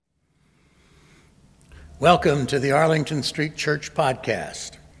Welcome to the Arlington Street Church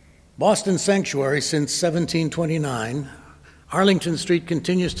Podcast. Boston Sanctuary since 1729, Arlington Street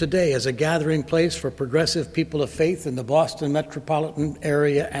continues today as a gathering place for progressive people of faith in the Boston metropolitan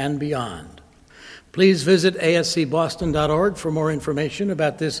area and beyond. Please visit ascboston.org for more information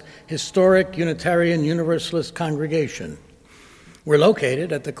about this historic Unitarian Universalist congregation. We're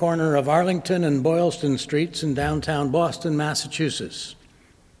located at the corner of Arlington and Boylston Streets in downtown Boston, Massachusetts.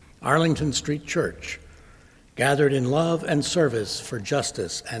 Arlington Street Church, gathered in love and service for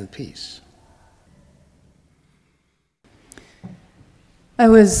justice and peace. I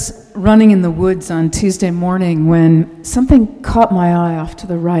was running in the woods on Tuesday morning when something caught my eye off to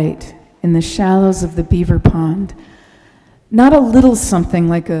the right in the shallows of the beaver pond. Not a little something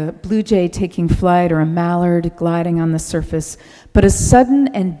like a blue jay taking flight or a mallard gliding on the surface, but a sudden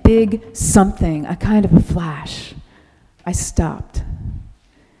and big something, a kind of a flash. I stopped.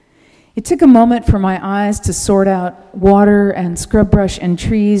 It took a moment for my eyes to sort out water and scrub brush and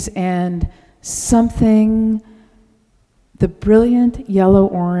trees, and something, the brilliant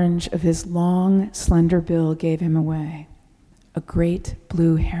yellow-orange of his long, slender bill gave him away. A great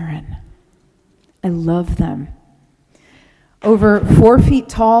blue heron. I love them. Over 4 feet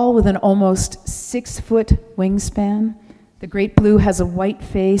tall with an almost 6-foot wingspan, the great blue has a white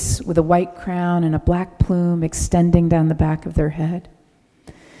face with a white crown and a black plume extending down the back of their head.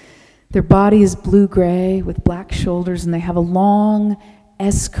 Their body is blue-gray with black shoulders, and they have a long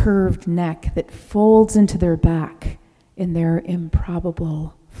S-curved neck that folds into their back in their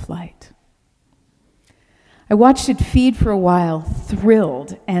improbable flight. I watched it feed for a while,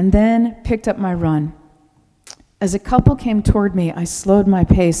 thrilled, and then picked up my run. As a couple came toward me, I slowed my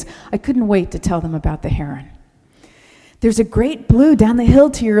pace. I couldn't wait to tell them about the heron. "There's a great blue down the hill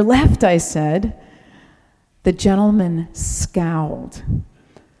to your left," I said. The gentleman scowled.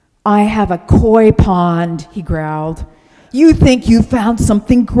 "I have a koi pond," he growled. "You think you found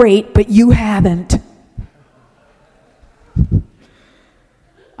something great, but you haven't."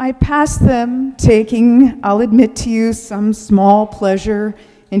 I passed them, taking, I'll admit to you, some small pleasure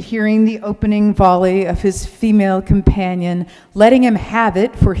in hearing the opening volley of his female companion, letting him have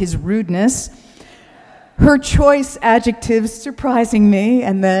it for his rudeness, her choice adjectives surprising me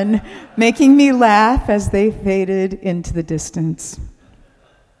and then making me laugh as they faded into the distance.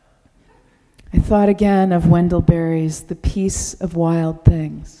 I thought again of Wendell Berry's The Peace of Wild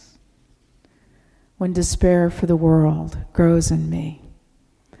Things. When despair for the world grows in me,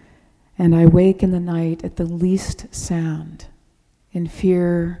 and I wake in the night at the least sound, in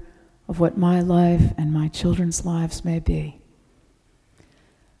fear of what my life and my children's lives may be,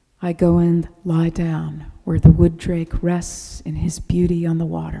 I go and lie down where the wood drake rests in his beauty on the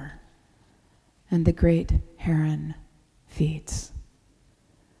water, and the great heron feeds.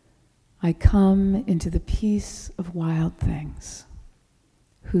 I come into the peace of wild things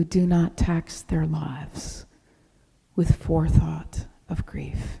who do not tax their lives with forethought of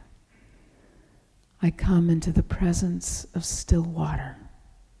grief. I come into the presence of still water,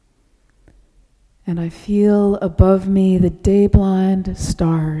 and I feel above me the day-blind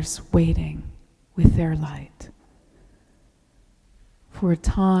stars waiting with their light. For a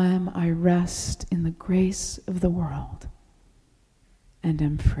time I rest in the grace of the world and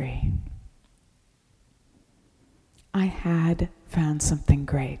am free. I had found something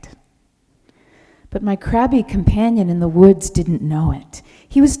great. But my crabby companion in the woods didn't know it.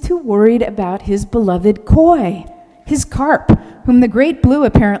 He was too worried about his beloved koi, his carp, whom the great blue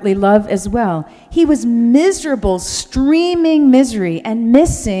apparently loved as well. He was miserable, streaming misery, and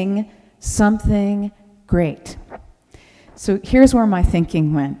missing something great. So here's where my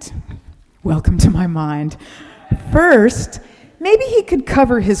thinking went. Welcome to my mind. First, maybe he could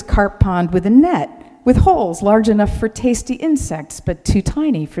cover his carp pond with a net, with holes large enough for tasty insects, but too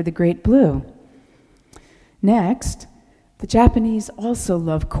tiny for the great blue. Next, the Japanese also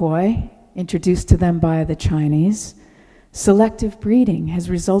love koi, introduced to them by the Chinese. Selective breeding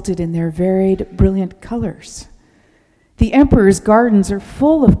has resulted in their varied, brilliant colors. The emperor's gardens are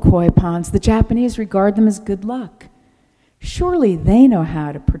full of koi ponds. The Japanese regard them as good luck. Surely they know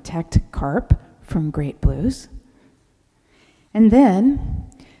how to protect carp from great blues. And then,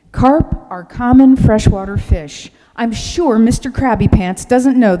 carp are common freshwater fish. I'm sure Mr. Krabby Pants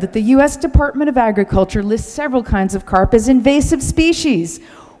doesn't know that the U.S. Department of Agriculture lists several kinds of carp as invasive species.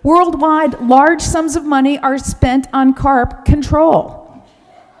 Worldwide, large sums of money are spent on carp control.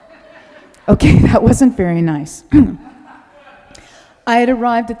 Okay, that wasn't very nice. I had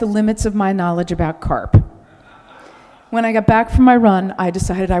arrived at the limits of my knowledge about carp. When I got back from my run, I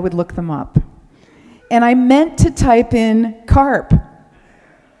decided I would look them up. And I meant to type in carp.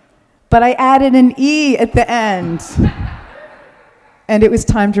 but I added an E at the end. And it was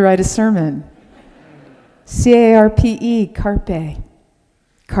time to write a sermon. C-A-R-P-E, carpe.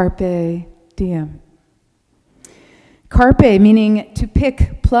 Carpe diem. Carpe meaning to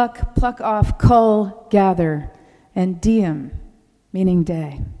pick, pluck off, cull, gather. And diem meaning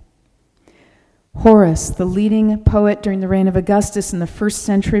day. Horace, the leading poet during the reign of Augustus in the 1st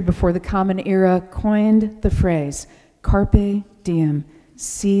century before the Common Era, coined the phrase, carpe diem,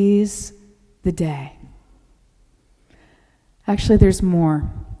 seize the day. Actually, there's more.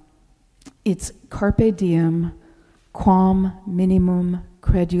 It's carpe diem, quam minimum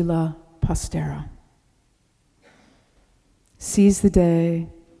credula postera. Seize the day,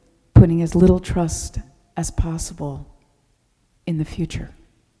 putting as little trust as possible in the future.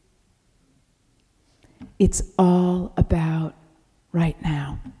 It's all about right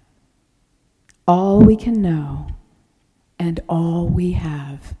now. All we can know and all we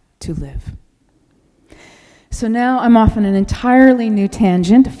have to live. So now I'm off on an entirely new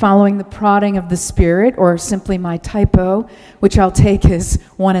tangent, following the prodding of the Spirit, or simply my typo, which I'll take as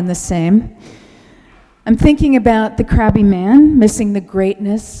one and the same. I'm thinking about the crabby man missing the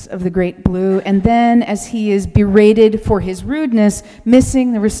greatness of the great blue, and then, as he is berated for his rudeness,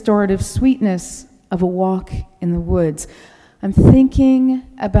 missing the restorative sweetness of a walk in the woods. I'm thinking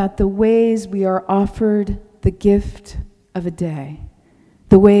about the ways we are offered the gift of a day,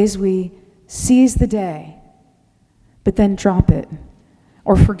 the ways we seize the day, but then drop it,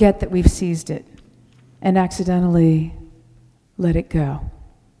 or forget that we've seized it, and accidentally let it go.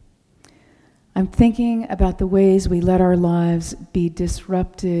 I'm thinking about the ways we let our lives be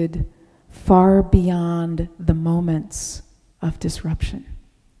disrupted far beyond the moments of disruption.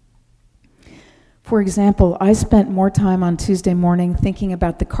 For example, I spent more time on Tuesday morning thinking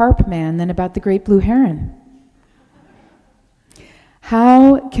about the carp man than about the great blue heron.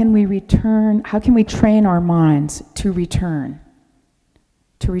 How can we train our minds to return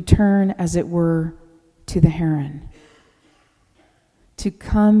as it were to the heron, to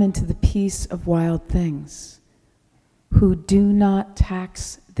come into the peace of wild things, who do not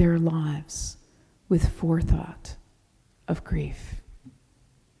tax their lives with forethought of grief?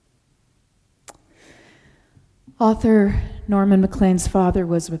 Author Norman Maclean's father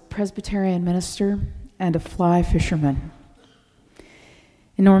was a Presbyterian minister and a fly fisherman.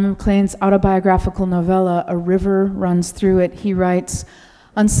 In Norman Maclean's autobiographical novella, A River Runs Through It, he writes,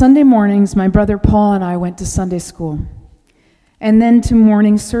 "On Sunday mornings, my brother Paul and I went to Sunday school, and then to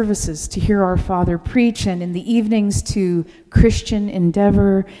morning services to hear our father preach, and in the evenings to Christian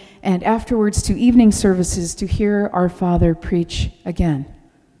Endeavor, and afterwards to evening services to hear our father preach again.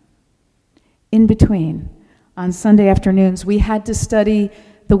 In between, on Sunday afternoons, we had to study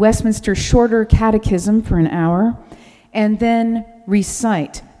the Westminster Shorter Catechism for an hour, and then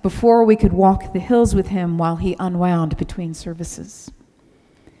recite before we could walk the hills with him while he unwound between services.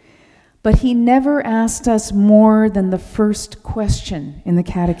 But he never asked us more than the first question in the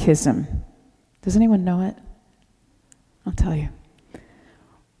catechism. Does anyone know it? I'll tell you.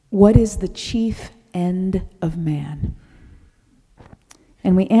 What is the chief end of man?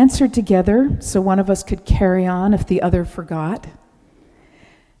 And we answered together so one of us could carry on if the other forgot.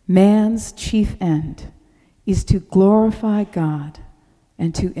 Man's chief end is to glorify God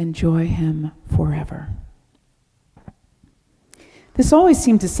and to enjoy him forever. This always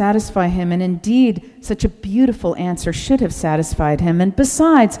seemed to satisfy him, and indeed, such a beautiful answer should have satisfied him. And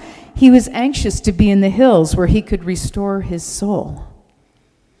besides, he was anxious to be in the hills where he could restore his soul.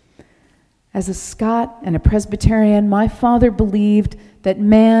 As a Scot and a Presbyterian, my father believed that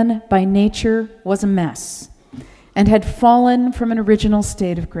man by nature was a mess and had fallen from an original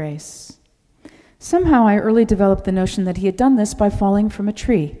state of grace. Somehow I early developed the notion that he had done this by falling from a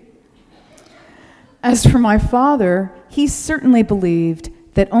tree. As for my father, he certainly believed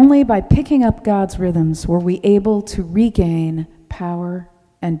that only by picking up God's rhythms were we able to regain power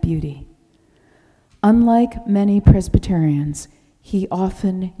and beauty. Unlike many Presbyterians, he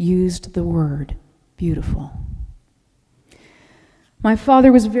often used the word beautiful. My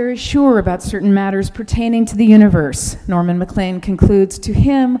father was very sure about certain matters pertaining to the universe. Norman Maclean concludes, to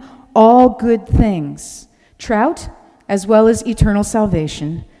him, all good things, trout as well as eternal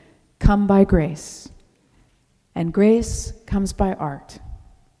salvation, come by grace. And grace comes by art.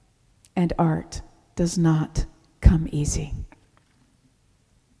 And art does not come easy.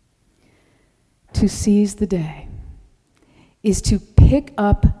 To seize the day is to pick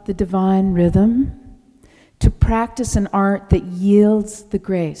up the divine rhythm, to practice an art that yields the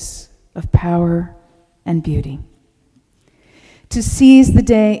grace of power and beauty. To seize the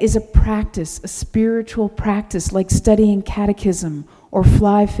day is a practice, a spiritual practice like studying catechism or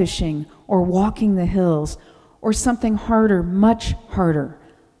fly fishing, or walking the hills, or something harder, much harder,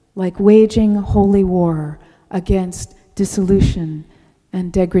 like waging holy war against dissolution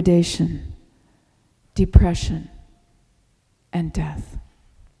and degradation, depression, and death.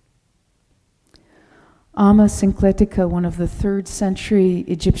 Amma Syncletica, one of the 3rd century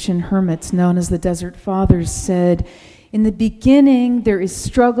Egyptian hermits known as the Desert Fathers, said, "In the beginning there is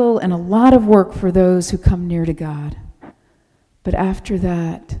struggle and a lot of work for those who come near to God. But after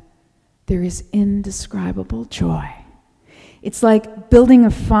that, there is indescribable joy. It's like building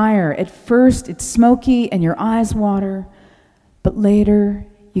a fire. At first it's smoky and your eyes water, but later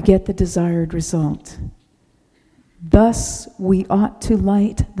you get the desired result. Thus, we ought to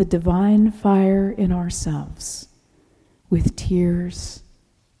light the divine fire in ourselves with tears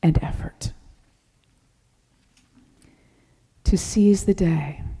and effort." To seize the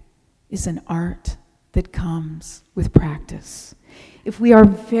day is an art that comes with practice. If we are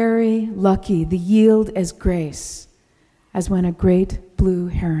very lucky, the yield as grace, as when a great blue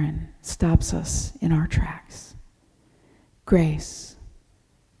heron stops us in our tracks. Grace,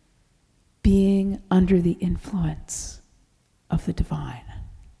 being under the influence of the divine.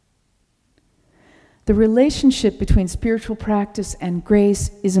 The relationship between spiritual practice and grace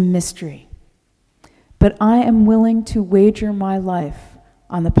is a mystery, but I am willing to wager my life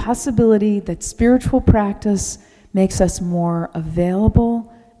on the possibility that spiritual practice makes us more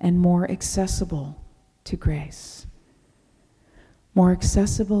available and more accessible to grace. More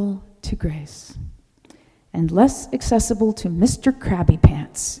accessible to grace, and less accessible to Mr. Krabby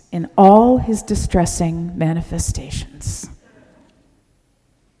Pants in all his distressing manifestations.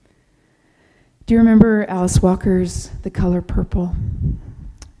 Do you remember Alice Walker's The Color Purple?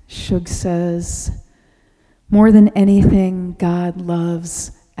 Shug says, "More than anything, God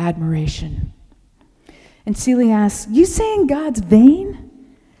loves admiration." And Celia asks, "You saying God's vain?"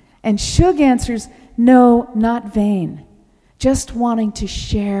 And Shug answers, "No, not vain, just wanting to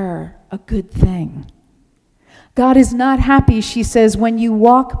share a good thing." God is not happy, she says, when you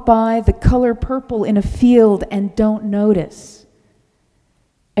walk by the color purple in a field and don't notice.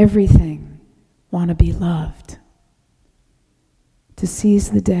 Everything want to be loved. To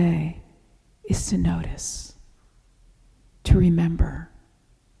seize the day is to notice, to remember,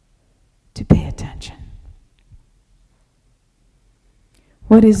 to pay attention.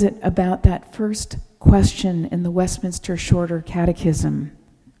 What is it about that first question in the Westminster Shorter Catechism?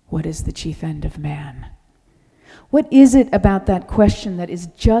 What is the chief end of man? What is it about that question that is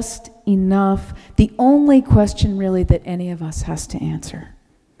just enough, the only question really that any of us has to answer?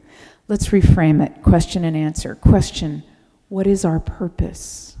 Let's reframe it, question and answer. Question, what is our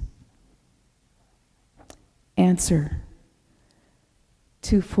purpose? Answer,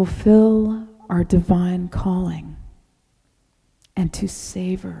 to fulfill our divine calling and to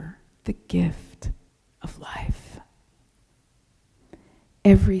savor the gift of life.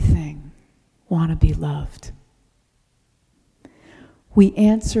 Everything want to be loved. We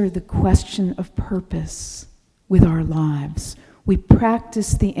answer the question of purpose with our lives. We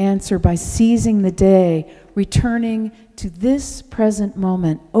practice the answer by seizing the day, returning to this present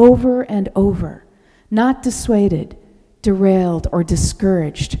moment over and over, not dissuaded, derailed, or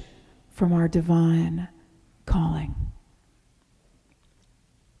discouraged from our divine calling.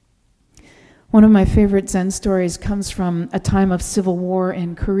 One of my favorite Zen stories comes from a time of civil war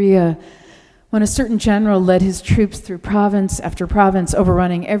in Korea, when a certain general led his troops through province after province,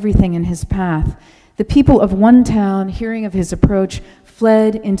 overrunning everything in his path. The people of one town, hearing of his approach,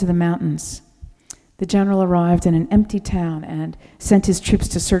 fled into the mountains. The general arrived in an empty town and sent his troops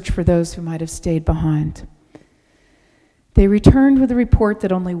to search for those who might have stayed behind. They returned with a report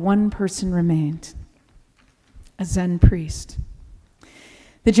that only one person remained, a Zen priest.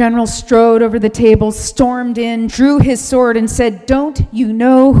 The general strode over the table, stormed in, drew his sword, and said, "Don't you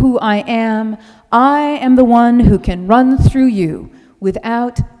know who I am? I am the one who can run through you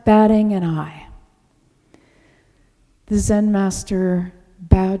without batting an eye." The Zen master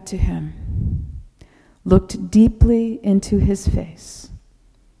bowed to him, looked deeply into his face,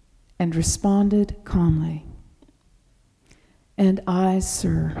 and responded calmly, "And I,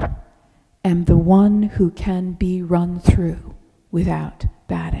 sir, am the one who can be run through without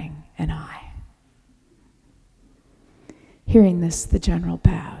batting an eye." Hearing this, the general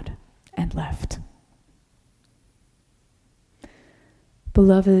bowed and left.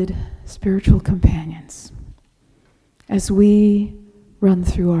 Beloved spiritual companions, as we run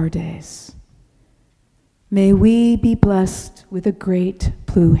through our days, may we be blessed with a great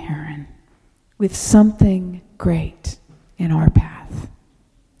blue heron, with something great in our path.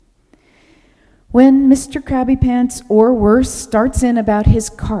 When Mr. Krabby Pants, or worse, starts in about his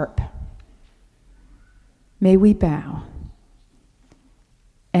carp, may we bow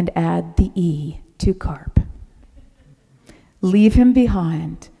and add the E to carp. Leave him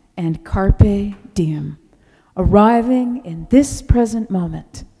behind and carpe diem, arriving in this present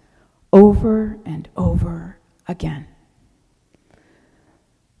moment over and over again.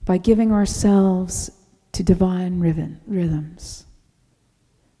 By giving ourselves to divine rhythms,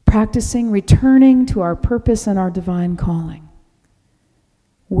 practicing returning to our purpose and our divine calling,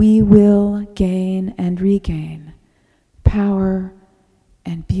 we will gain and regain power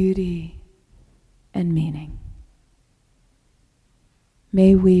and beauty and meaning.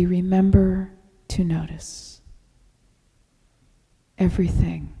 May we remember to notice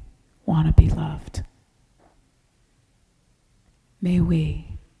everything want to be loved. May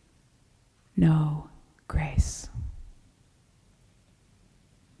we know grace.